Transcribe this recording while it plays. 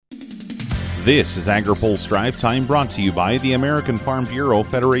This is AgriPulse Drive Time, brought to you by the American Farm Bureau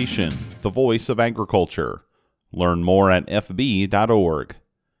Federation, the voice of agriculture. Learn more at fb.org.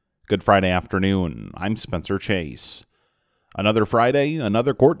 Good Friday afternoon. I'm Spencer Chase. Another Friday,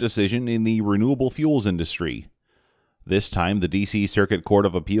 another court decision in the renewable fuels industry. This time, the D.C. Circuit Court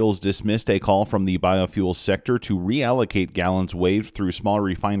of Appeals dismissed a call from the biofuels sector to reallocate gallons waived through small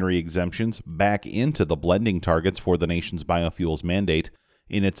refinery exemptions back into the blending targets for the nation's biofuels mandate.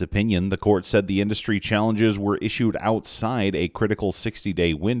 In its opinion, the court said the industry challenges were issued outside a critical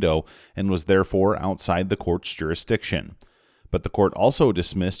 60-day window and was therefore outside the court's jurisdiction. But the court also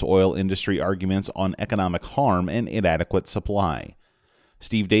dismissed oil industry arguments on economic harm and inadequate supply.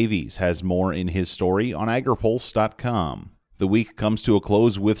 Steve Davies has more in his story on agripulse.com. The week comes to a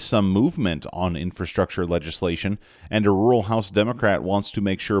close with some movement on infrastructure legislation, and a rural House Democrat wants to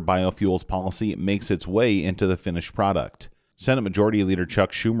make sure biofuels policy makes its way into the finished product. Senate Majority Leader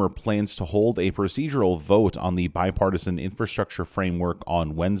Chuck Schumer plans to hold a procedural vote on the bipartisan infrastructure framework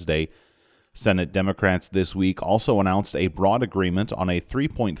on Wednesday. Senate Democrats this week also announced a broad agreement on a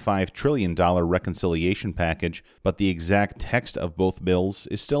 $3.5 trillion reconciliation package, but the exact text of both bills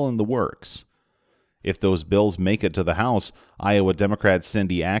is still in the works. If those bills make it to the House, Iowa Democrat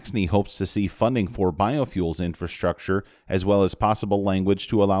Cindy Axne hopes to see funding for biofuels infrastructure, as well as possible language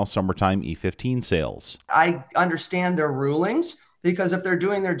to allow summertime E15 sales. I understand their rulings, because if they're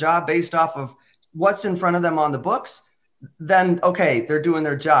doing their job based off of what's in front of them on the books, then okay, they're doing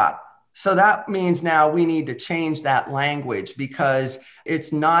their job. So that means now we need to change that language because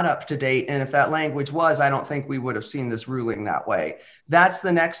it's not up to date. And if that language was, I don't think we would have seen this ruling that way. That's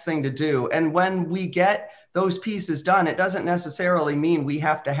the next thing to do. And when we get those pieces done, it doesn't necessarily mean we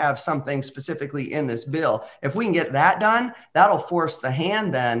have to have something specifically in this bill. If we can get that done, that'll force the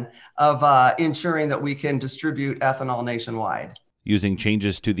hand then of ensuring that we can distribute ethanol nationwide. Using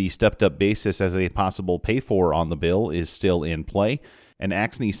changes to the stepped-up basis as a possible pay-for on the bill is still in play. And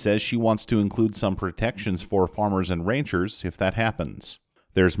Axne says she wants to include some protections for farmers and ranchers if that happens.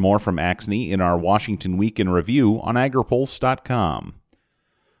 There's more from Axne in our Washington Week in Review on agripulse.com.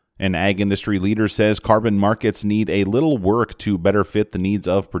 An ag industry leader says carbon markets need a little work to better fit the needs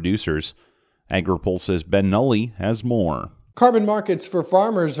of producers. AgriPulse's Ben Nulley has more. Carbon markets for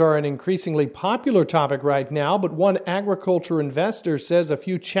farmers are an increasingly popular topic right now, but one agriculture investor says a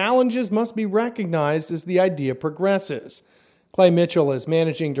few challenges must be recognized as the idea progresses. Clay Mitchell is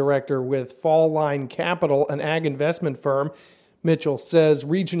managing director with Fall Line Capital, an ag investment firm. Mitchell says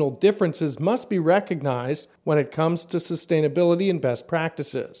regional differences must be recognized when it comes to sustainability and best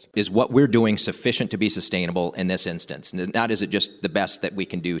practices. Is what we're doing sufficient to be sustainable in this instance? Not is it just the best that we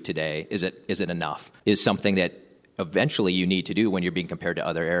can do today? Is it enough? Is something that eventually you need to do when you're being compared to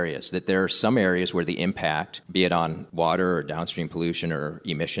other areas. That there are some areas where the impact, be it on water or downstream pollution or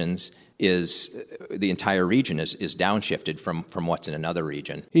emissions, is the entire region is downshifted from what's in another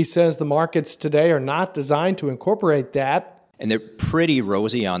region. He says the markets today are not designed to incorporate that. And they're pretty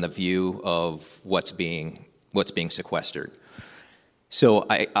rosy on the view of what's being sequestered. So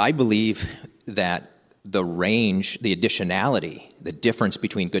I believe that the range, the additionality, the difference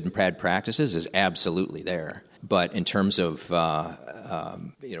between good and bad practices is absolutely there. But in terms of what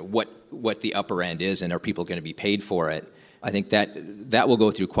the upper end is and are people going to be paid for it, I think that will go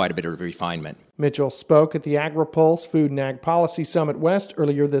through quite a bit of refinement. Mitchell spoke at the AgriPulse Food and Ag Policy Summit West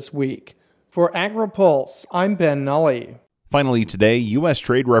earlier this week. For AgriPulse, I'm Ben Nulley. Finally today, U.S.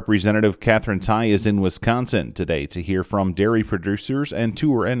 Trade Representative Catherine Tai is in Wisconsin today to hear from dairy producers and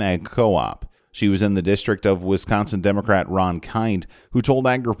tour an ag co-op. She was in the district of Wisconsin Democrat Ron Kind, who told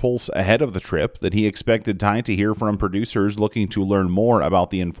AgriPulse ahead of the trip that he expected Tai to hear from producers looking to learn more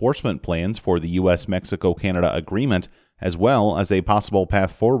about the enforcement plans for the U.S.-Mexico-Canada agreement, as well as a possible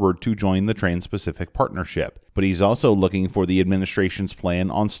path forward to join the Trans-Pacific Partnership. But he's also looking for the administration's plan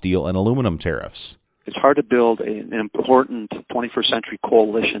on steel and aluminum tariffs. It's hard to build an important 21st century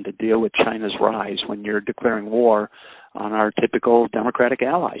coalition to deal with China's rise when you're declaring war on our typical Democratic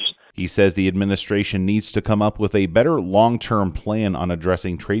allies. He says the administration needs to come up with a better long-term plan on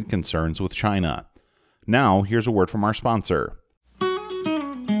addressing trade concerns with China. Now, here's a word from our sponsor.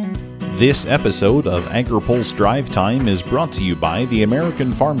 This episode of AgriPulse Drive Time is brought to you by the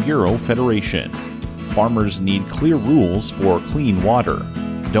American Farm Bureau Federation. Farmers need clear rules for clean water.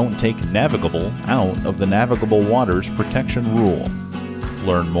 Don't take navigable out of the Navigable Waters Protection Rule.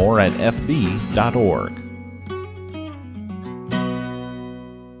 Learn more at fb.org.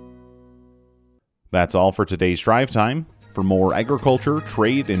 That's all for today's Drive Time. For more agriculture,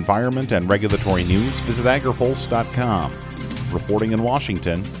 trade, environment, and regulatory news, visit agripulse.com. Reporting in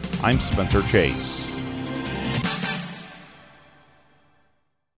Washington, I'm Spencer Chase.